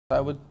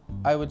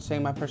I would say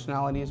my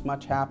personality is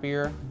much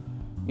happier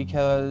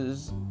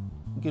because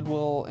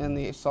Goodwill and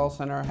the Excel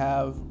Center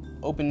have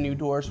opened new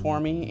doors for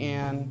me,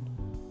 and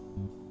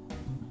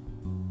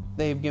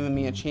they've given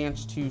me a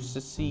chance to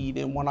succeed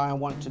in what I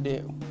want to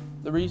do.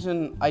 The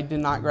reason I did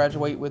not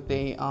graduate with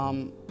a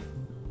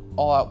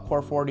all-out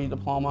Core 40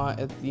 diploma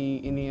at the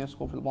Indiana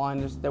School for the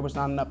Blind is there was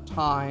not enough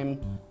time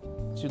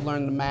to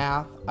learn the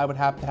math. I would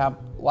have to have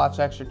lots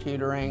of extra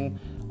tutoring.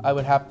 I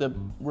would have to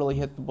really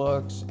hit the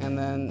books, and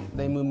then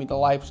they moved me to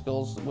life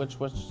skills, which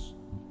was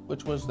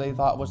they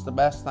thought was the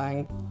best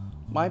thing.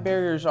 My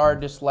barriers are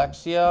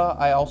dyslexia.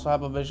 I also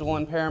have a visual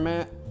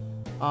impairment.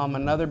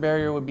 Another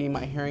barrier would be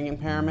my hearing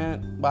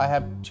impairment, but I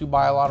have 2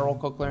 bilateral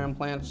cochlear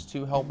implants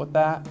to help with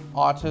that.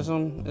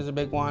 Autism is a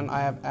big one. I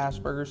have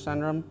Asperger's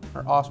syndrome,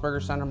 or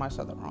Asperger's syndrome, I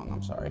said that wrong,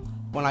 I'm sorry.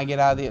 When I get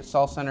out of the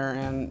Excel Center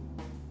and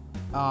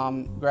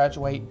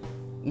graduate,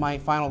 my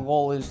final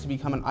goal is to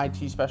become an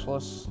IT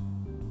specialist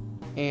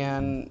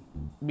and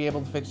be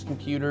able to fix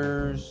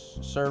computers,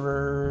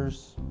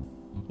 servers,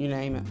 you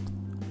name it.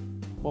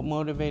 What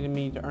motivated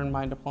me to earn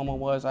my diploma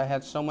was I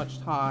had so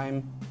much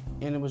time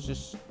and it was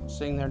just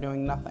sitting there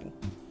doing nothing.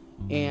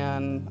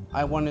 And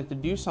I wanted to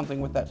do something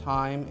with that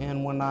time,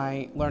 and when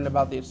I learned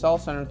about the Excel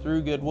Center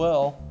through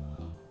Goodwill,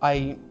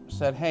 I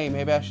said, hey,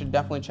 maybe I should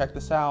definitely check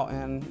this out,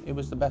 and it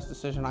was the best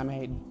decision I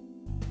made.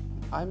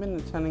 I've been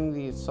attending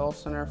the Excel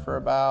Center for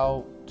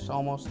about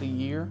almost a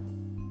year.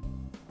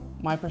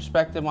 My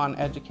perspective on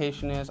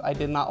education is I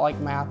did not like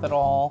math at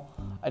all.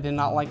 I did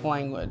not like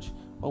language.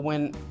 But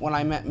when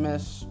I met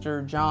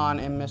Mr.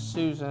 John and Miss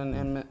Susan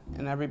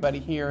and everybody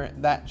here,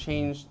 that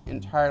changed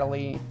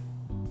entirely.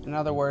 In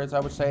other words, I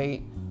would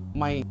say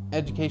my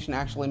education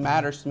actually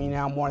matters to me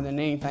now more than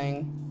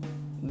anything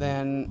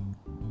than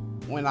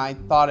when I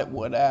thought it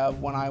would have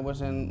when I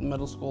was in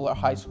middle school or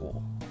high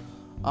school.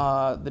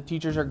 The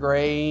teachers are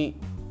great.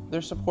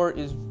 Their support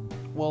is,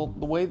 well,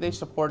 the way they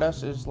support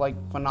us is like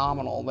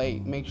phenomenal. They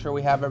make sure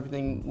we have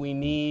everything we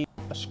need.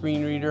 A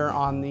screen reader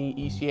on the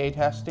ECA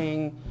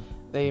testing.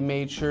 They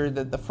made sure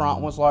that the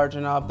font was large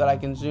enough that I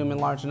can zoom in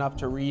large enough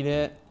to read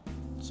it,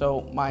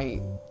 so my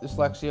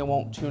dyslexia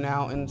won't tune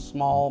out in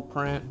small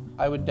print.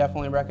 I would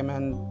definitely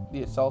recommend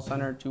the Excel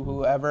Center to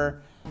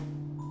whoever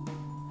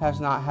has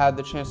not had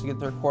the chance to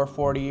get their Core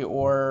 40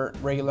 or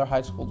regular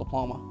high school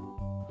diploma.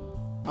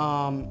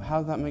 How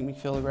does that make me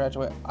feel to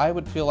graduate? I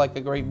would feel like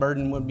a great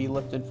burden would be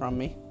lifted from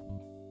me.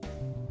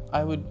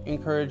 I would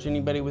encourage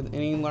anybody with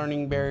any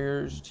learning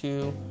barriers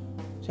to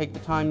take the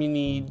time you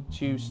need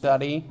to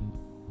study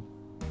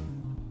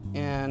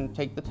and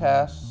take the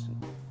tests,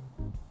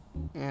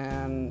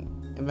 and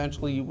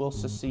eventually you will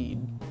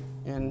succeed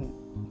in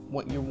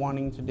what you're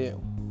wanting to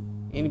do.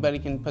 Anybody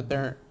can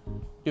do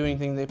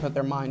anything they put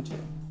their mind to.